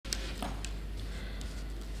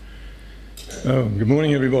Oh, good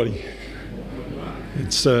morning, everybody.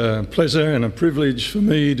 It's a pleasure and a privilege for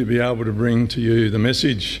me to be able to bring to you the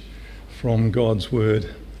message from God's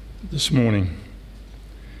Word this morning.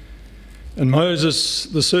 And Moses,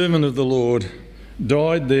 the servant of the Lord,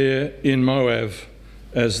 died there in Moab,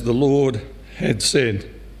 as the Lord had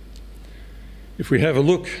said. If we have a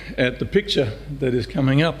look at the picture that is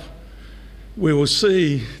coming up, we will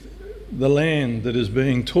see the land that is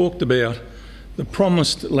being talked about, the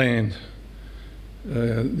promised land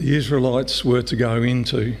the Israelites were to go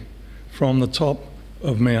into from the top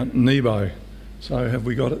of Mount Nebo. So have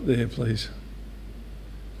we got it there, please?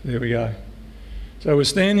 There we go. So we're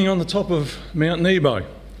standing on the top of Mount Nebo,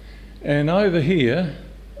 and over here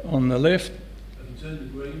on the left... Have you turned to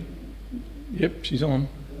green? Yep, she's on.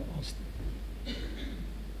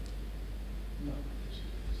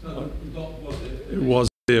 It was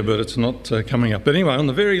there, but it's not coming up. But anyway, on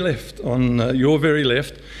the very left, on your very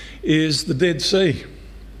left, is the Dead Sea.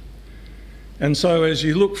 And so as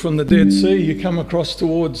you look from the Dead Sea, you come across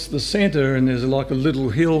towards the centre, and there's like a little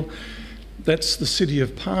hill. That's the city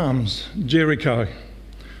of palms, Jericho.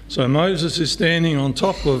 So Moses is standing on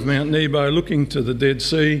top of Mount Nebo looking to the Dead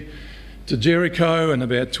Sea, to Jericho, and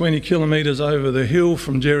about 20 kilometres over the hill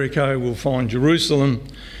from Jericho we'll find Jerusalem.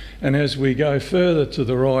 And as we go further to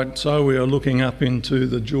the right, so we are looking up into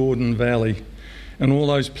the Jordan Valley and all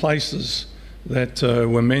those places that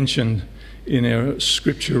were mentioned in our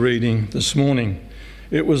scripture reading this morning.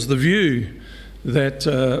 It was the view that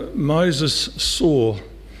Moses saw,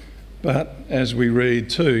 but as we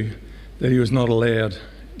read too, that he was not allowed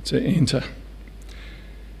to enter.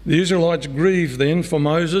 The Israelites grieved then for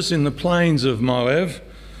Moses in the plains of Moab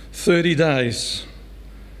 30 days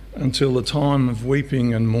until the time of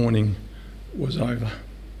weeping and mourning was over.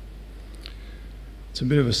 It's a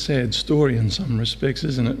bit of a sad story in some respects,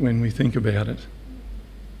 isn't it, when we think about it?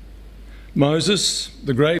 Moses,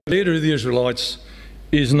 the great leader of the Israelites,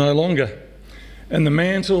 is no longer, and the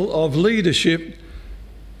mantle of leadership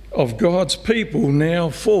of God's people now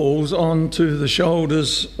falls onto the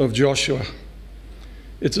shoulders of Joshua.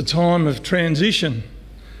 It's a time of transition,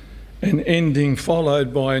 an ending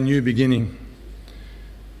followed by a new beginning.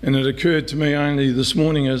 And it occurred to me only this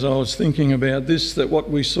morning as I was thinking about this, that what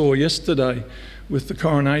we saw yesterday with the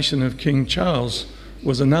coronation of King Charles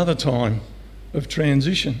was another time of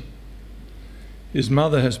transition. His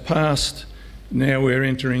mother has passed, now we're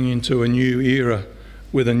entering into a new era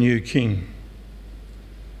with a new king.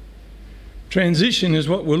 Transition is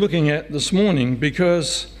what we're looking at this morning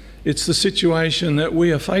because it's the situation that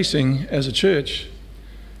we are facing as a church.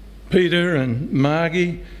 Peter and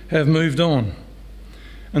Margie have moved on.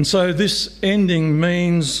 And so this ending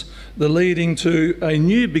means the leading to a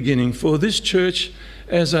new beginning for this church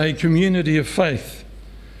as a community of faith,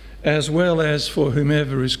 as well as for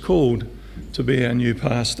whomever is called to be our new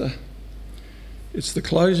pastor. It's the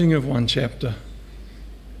closing of one chapter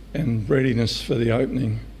and readiness for the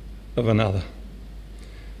opening of another.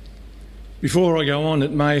 Before I go on,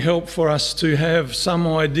 it may help for us to have some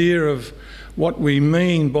idea of what we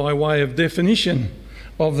mean by way of definition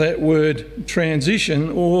of that word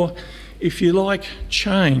transition, or if you like,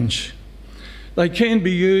 change. They can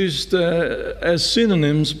be used as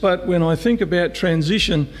synonyms, but when I think about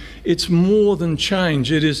transition, it's more than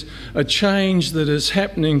change. It is a change that is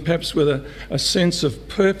happening perhaps with a sense of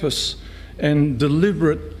purpose and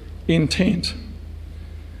deliberate intent.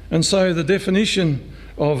 And so the definition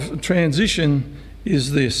of transition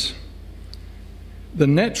is this: the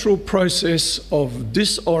natural process of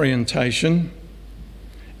disorientation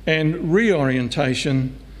and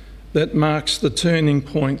reorientation that marks the turning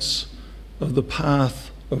points of the path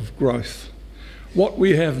of growth. What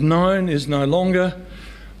we have known is no longer.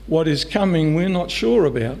 What is coming we're not sure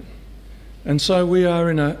about. And so we are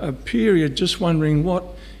in a period just wondering what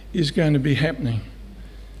is going to be happening.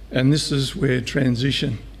 And this is where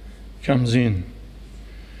transition comes in.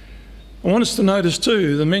 I want us to notice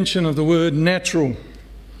too the mention of the word natural.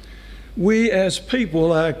 We as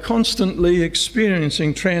people are constantly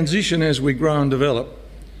experiencing transition as we grow and develop.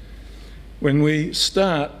 When we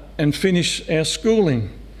start and finish our schooling,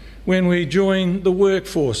 when we join the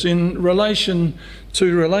workforce, in relation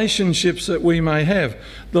to relationships that we may have,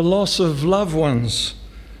 the loss of loved ones,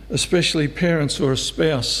 especially parents or a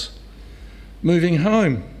spouse, moving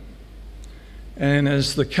home, and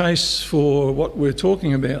as the case for what we're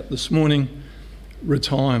talking about this morning,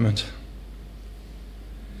 retirement.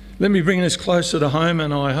 Let me bring this closer to home,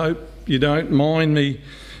 and I hope you don't mind me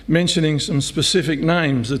mentioning some specific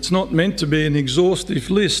names. It's not meant to be an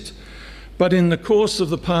exhaustive list, but in the course of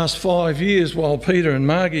the past 5 years, while Peter and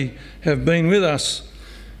Margie have been with us,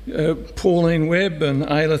 Pauline Webb and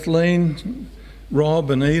Ailith Lean, Rob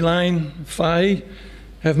and Elaine, Faye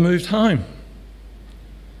have moved home.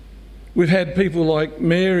 We've had people like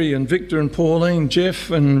Mary and Victor and Pauline,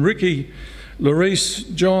 Jeff and Ricky,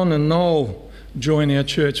 Larice, John and Noel join our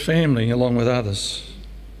church family along with others.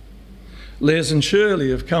 Les and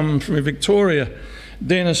Shirley have come from Victoria,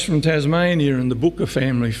 Dennis from Tasmania and the Booker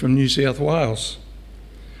family from New South Wales.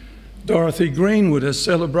 Dorothy Greenwood has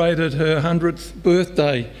celebrated her 100th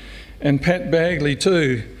birthday, and Pat Bagley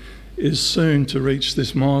too is soon to reach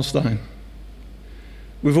this milestone.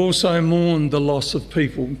 We've also mourned the loss of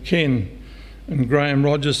people, Ken and Graham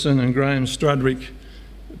Rogerson and Graham Strudwick,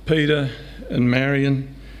 Peter and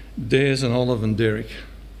Marion, Des and Olive and Derek.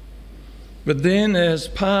 But then, as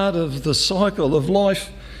part of the cycle of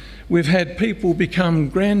life, we've had people become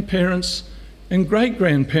grandparents and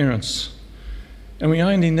great-grandparents. And we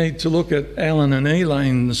only need to look at Alan and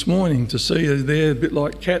Elaine this morning to see that they're a bit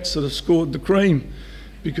like cats that have scored the cream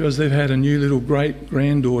because they've had a new little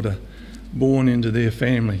great-granddaughter born into their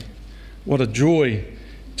family. What a joy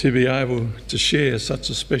to be able to share such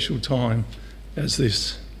a special time as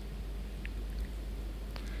this.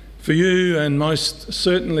 For you, and most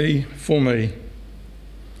certainly for me,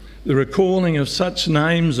 the recalling of such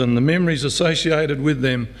names and the memories associated with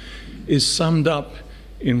them is summed up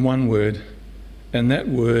in one word, and that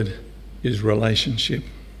word is relationship.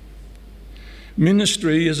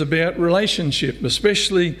 Ministry is about relationship,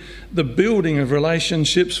 especially the building of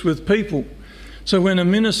relationships with people. So when a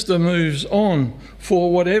minister moves on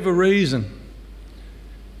for whatever reason,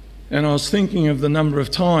 and I was thinking of the number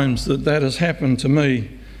of times that has happened to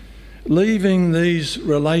me, leaving these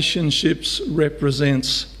relationships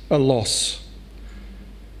represents a loss.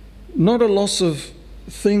 Not a loss of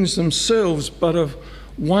things themselves, but of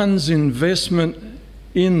one's investment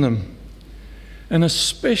in them, and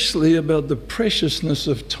especially about the preciousness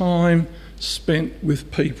of time spent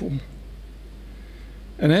with people.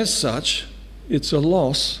 And as such, it's a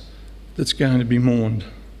loss that's going to be mourned.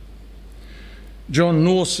 John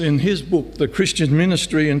Norse, in his book, The Christian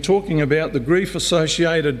Ministry, and talking about the grief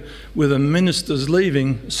associated with a minister's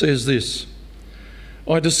leaving, says this: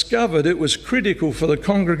 I discovered it was critical for the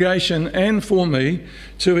congregation and for me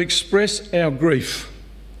to express our grief,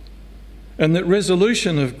 and that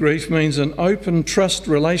resolution of grief means an open trust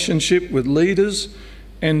relationship with leaders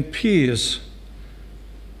and peers,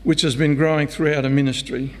 which has been growing throughout a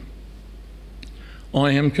ministry.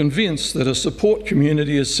 I am convinced that a support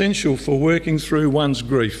community is essential for working through one's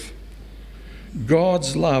grief.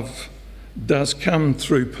 God's love does come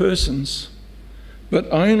through persons, but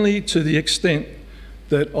only to the extent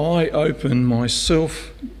that I open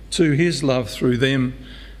myself to his love through them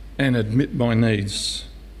and admit my needs.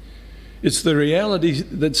 It's the reality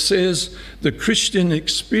that says the Christian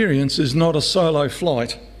experience is not a solo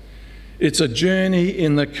flight. It's a journey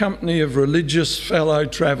in the company of religious fellow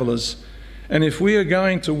travellers. And if we are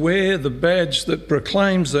going to wear the badge that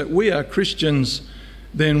proclaims that we are Christians,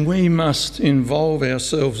 then we must involve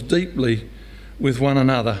ourselves deeply with one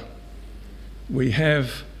another. We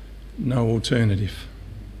have no alternative.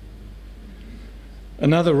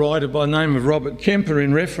 Another writer by the name of Robert Kemper,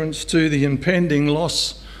 in reference to the impending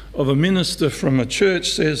loss of a minister from a church,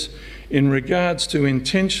 says, in regards to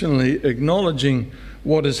intentionally acknowledging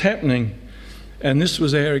what is happening, and this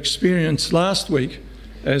was our experience last week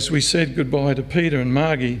as we said goodbye to Peter and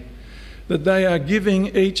Margie, that they are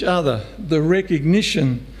giving each other the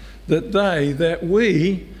recognition that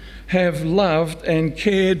we have loved and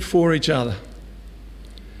cared for each other.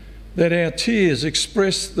 That our tears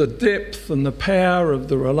express the depth and the power of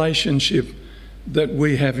the relationship that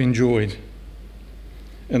we have enjoyed.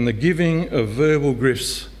 And the giving of verbal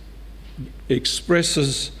gifts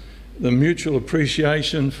expresses the mutual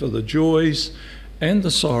appreciation for the joys and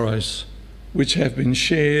the sorrows which have been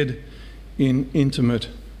shared in intimate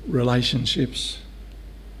relationships.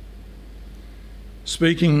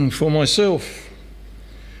 Speaking for myself,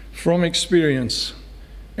 from experience,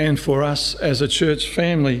 and for us as a church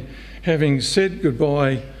family, having said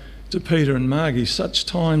goodbye to Peter and Margie, such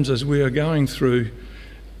times as we are going through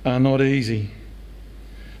are not easy.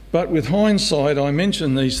 But with hindsight, I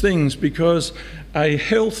mention these things because a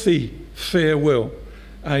healthy farewell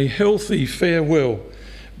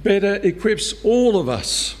better equips all of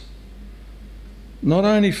us, not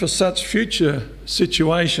only for such future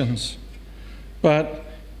situations, but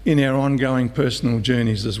in our ongoing personal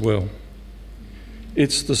journeys as well.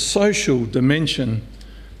 It's the social dimension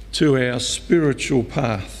to our spiritual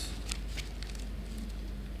path.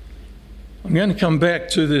 I'm going to come back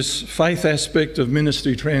to this faith aspect of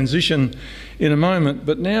ministry transition in a moment,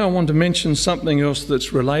 but now I want to mention something else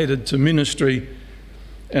that's related to ministry,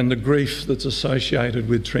 and the grief that's associated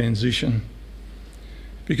with transition.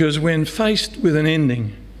 Because when faced with an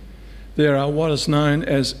ending, there are what is known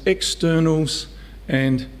as externals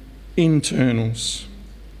and internals.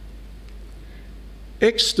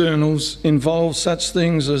 Externals involve such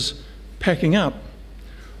things as packing up,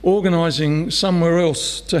 organising somewhere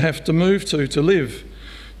else to have to move to live,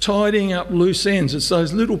 tidying up loose ends. It's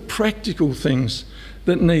those little practical things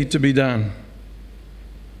that need to be done.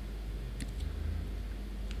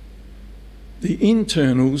 The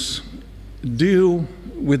internals deal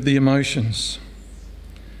with the emotions,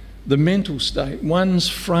 the mental state, one's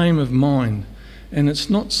frame of mind, and it's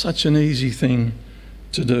not such an easy thing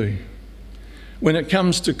to do. When it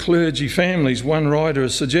comes to clergy families, one writer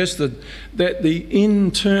has suggested that the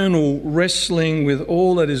internal wrestling with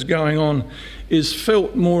all that is going on is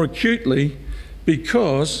felt more acutely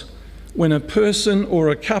because when a person or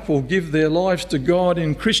a couple give their lives to God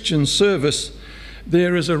in Christian service,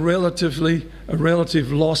 there is a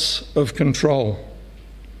relative loss of control.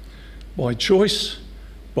 By choice,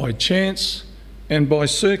 by chance, and by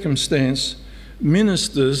circumstance,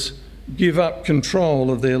 ministers give up control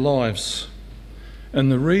of their lives. And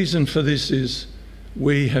the reason for this is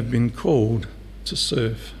we have been called to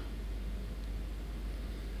serve.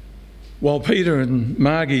 While Peter and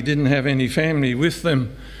Margie didn't have any family with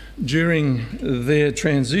them during their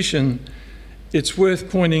transition, it's worth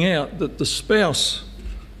pointing out that the spouse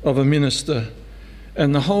of a minister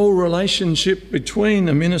and the whole relationship between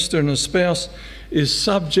a minister and a spouse is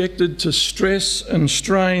subjected to stress and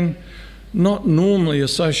strain not normally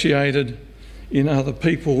associated in other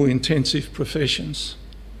people-intensive professions.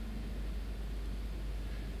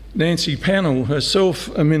 Nancy Pannell, herself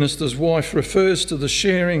a minister's wife, refers to the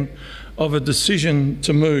sharing of a decision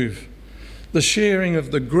to move, the sharing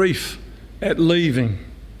of the grief at leaving,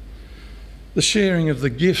 the sharing of the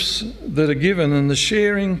gifts that are given, and the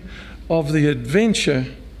sharing of the adventure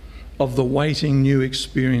of the waiting new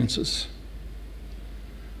experiences.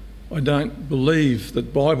 I don't believe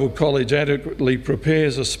that Bible college adequately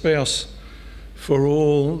prepares a spouse for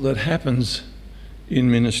all that happens in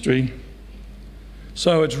ministry.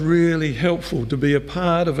 So it's really helpful to be a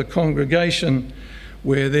part of a congregation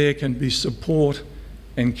where there can be support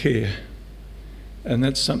and care. And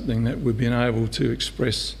that's something that we've been able to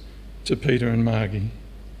express to Peter and Margie.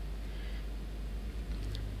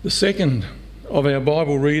 The second of our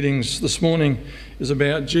Bible readings this morning is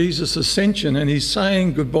about Jesus' ascension, and he's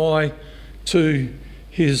saying goodbye to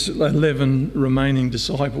his 11 remaining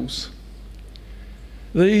disciples.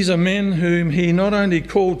 These are men whom he not only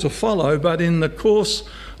called to follow, but in the course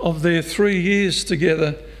of their 3 years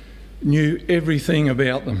together, knew everything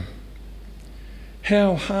about them.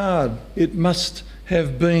 How hard it must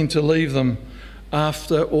have been to leave them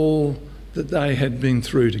after all that they had been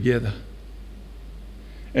through together.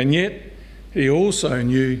 And yet, he also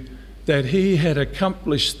knew that he had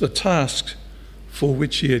accomplished the task for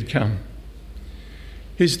which he had come.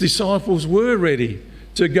 His disciples were ready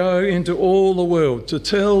to go into all the world, to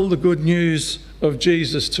tell the good news of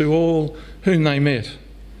Jesus to all whom they met.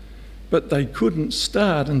 But they couldn't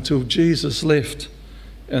start until Jesus left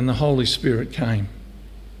and the Holy Spirit came.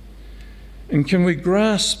 And can we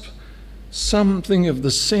grasp something of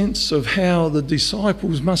the sense of how the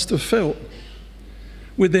disciples must have felt?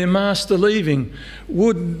 With their master leaving,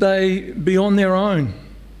 would they be on their own?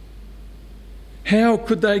 How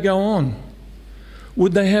could they go on?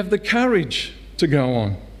 Would they have the courage to go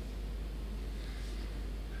on?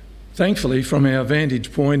 Thankfully, from our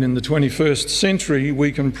vantage point in the 21st century,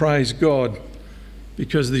 we can praise God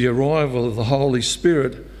because the arrival of the Holy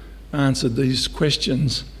Spirit answered these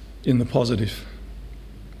questions in the positive.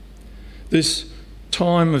 This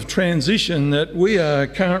time of transition that we are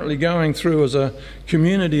currently going through as a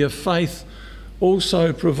community of faith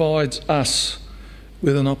also provides us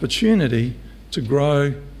with an opportunity to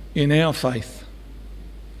grow in our faith.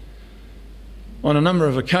 On a number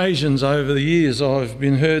of occasions over the years, I've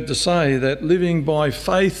been heard to say that living by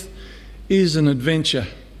faith is an adventure.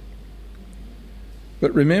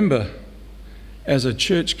 But remember, as a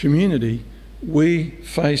church community, we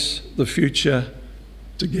face the future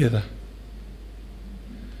together.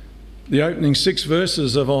 The opening 6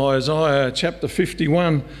 verses of Isaiah chapter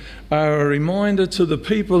 51 are a reminder to the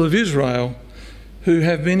people of Israel who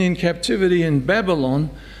have been in captivity in Babylon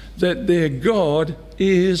that their God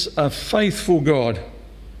is a faithful God.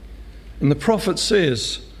 And the prophet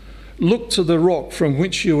says, "Look to the rock from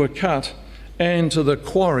which you were cut and to the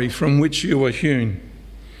quarry from which you were hewn."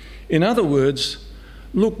 In other words,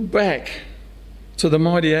 look back to the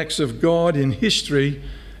mighty acts of God in history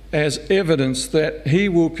as evidence that he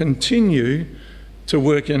will continue to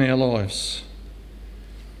work in our lives.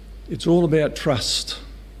 It's all about trust.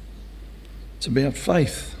 It's about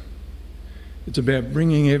faith. It's about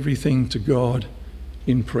bringing everything to God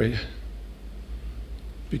in prayer.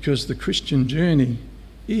 Because the Christian journey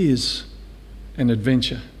is an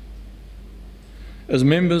adventure. As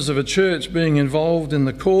members of a church, being involved in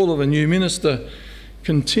the call of a new minister,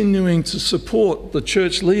 continuing to support the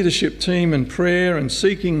church leadership team in prayer and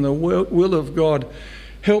seeking the will of God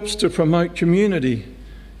helps to promote community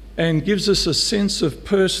and gives us a sense of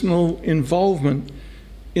personal involvement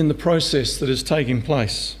in the process that is taking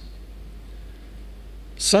place.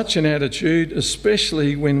 Such an attitude,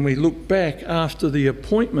 especially when we look back after the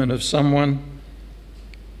appointment of someone,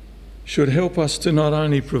 should help us to not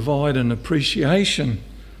only provide an appreciation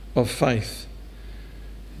of faith,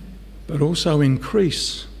 but also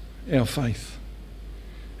increase our faith.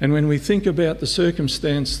 And when we think about the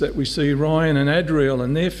circumstance that we see Ryan and Adriel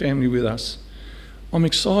and their family with us, I'm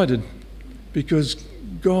excited because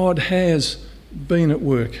God has been at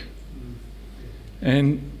work.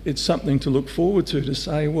 And it's something to look forward to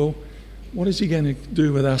say, well, what is he going to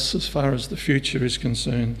do with us as far as the future is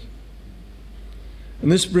concerned? And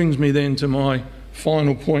this brings me then to my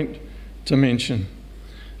final point to mention,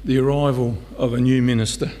 the arrival of a new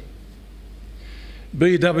minister.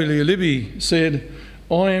 B.W. Libby said,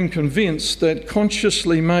 "I am convinced that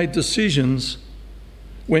consciously made decisions,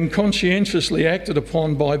 when conscientiously acted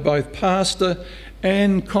upon by both pastor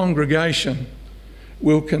and congregation,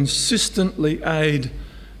 will consistently aid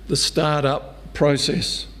the start-up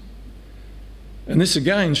process." And this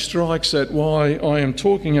again strikes at why I am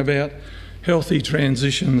talking about healthy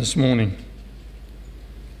transition this morning.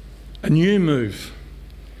 A new move,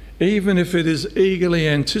 even if it is eagerly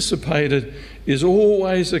anticipated, is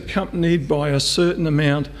always accompanied by a certain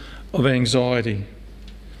amount of anxiety.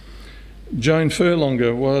 Joan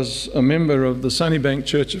Furlonger was a member of the Sunnybank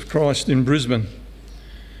Church of Christ in Brisbane,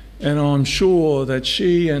 and I'm sure that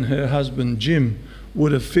she and her husband Jim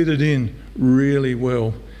would have fitted in really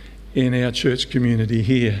well in our church community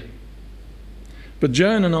here. But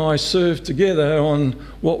Joan and I served together on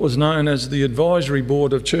what was known as the Advisory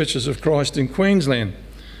Board of Churches of Christ in Queensland,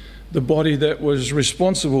 the body that was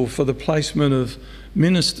responsible for the placement of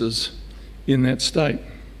ministers in that state.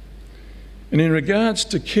 And in regards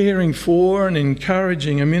to caring for and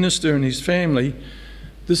encouraging a minister and his family,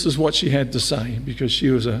 this is what she had to say, because she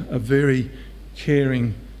was a very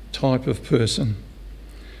caring type of person.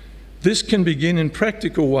 This can begin in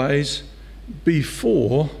practical ways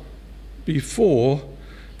before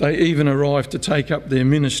they even arrive to take up their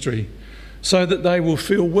ministry, so that they will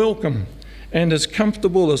feel welcome and as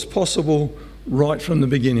comfortable as possible right from the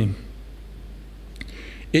beginning.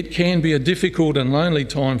 It can be a difficult and lonely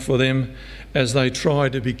time for them as they try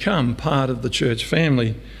to become part of the church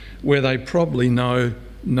family, where they probably know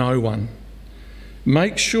no one.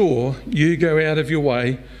 Make sure you go out of your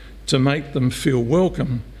way to make them feel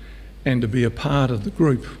welcome and to be a part of the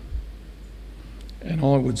group. And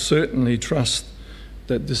I would certainly trust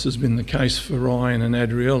that this has been the case for Ryan and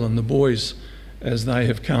Adriel and the boys as they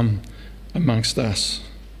have come amongst us.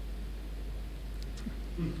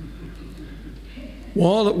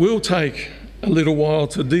 While it will take a little while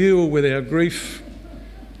to deal with our grief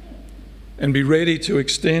and be ready to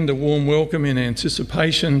extend a warm welcome in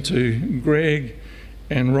anticipation to Greg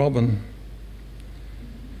and Robin,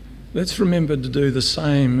 let's remember to do the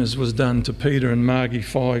same as was done to Peter and Margie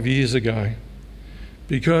 5 years ago,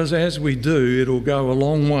 because as we do, it'll go a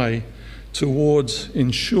long way towards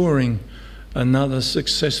ensuring another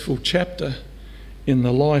successful chapter in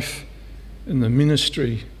the life and the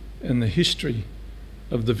ministry and the history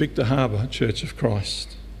of the Victor Harbour Church of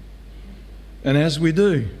Christ. And as we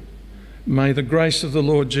do, may the grace of the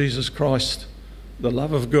Lord Jesus Christ, the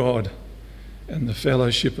love of God, and the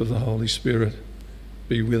fellowship of the Holy Spirit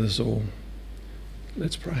be with us all.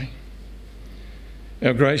 Let's pray.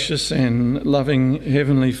 Our gracious and loving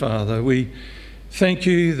Heavenly Father, we thank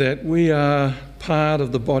you that we are part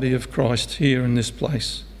of the body of Christ here in this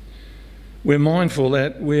place. We're mindful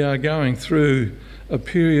that we are going through a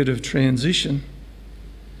period of transition,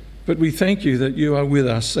 but we thank you that you are with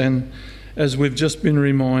us, and as we've just been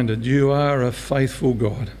reminded, you are a faithful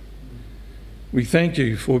God. We thank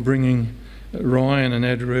you for bringing Ryan and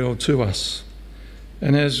Adriel to us.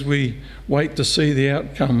 And as we wait to see the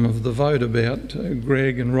outcome of the vote about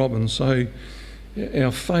Greg and Robin, so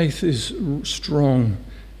our faith is strong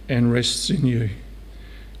and rests in you.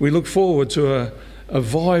 We look forward to a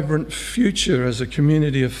vibrant future as a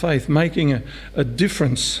community of faith, making a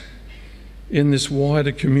difference in this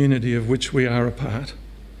wider community of which we are a part.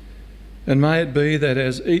 And may it be that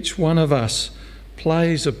as each one of us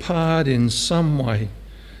plays a part in some way,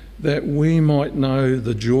 that we might know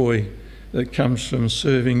the joy that comes from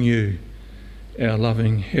serving you, our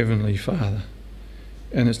loving Heavenly Father.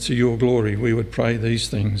 And it's to your glory we would pray these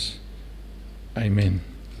things. Amen.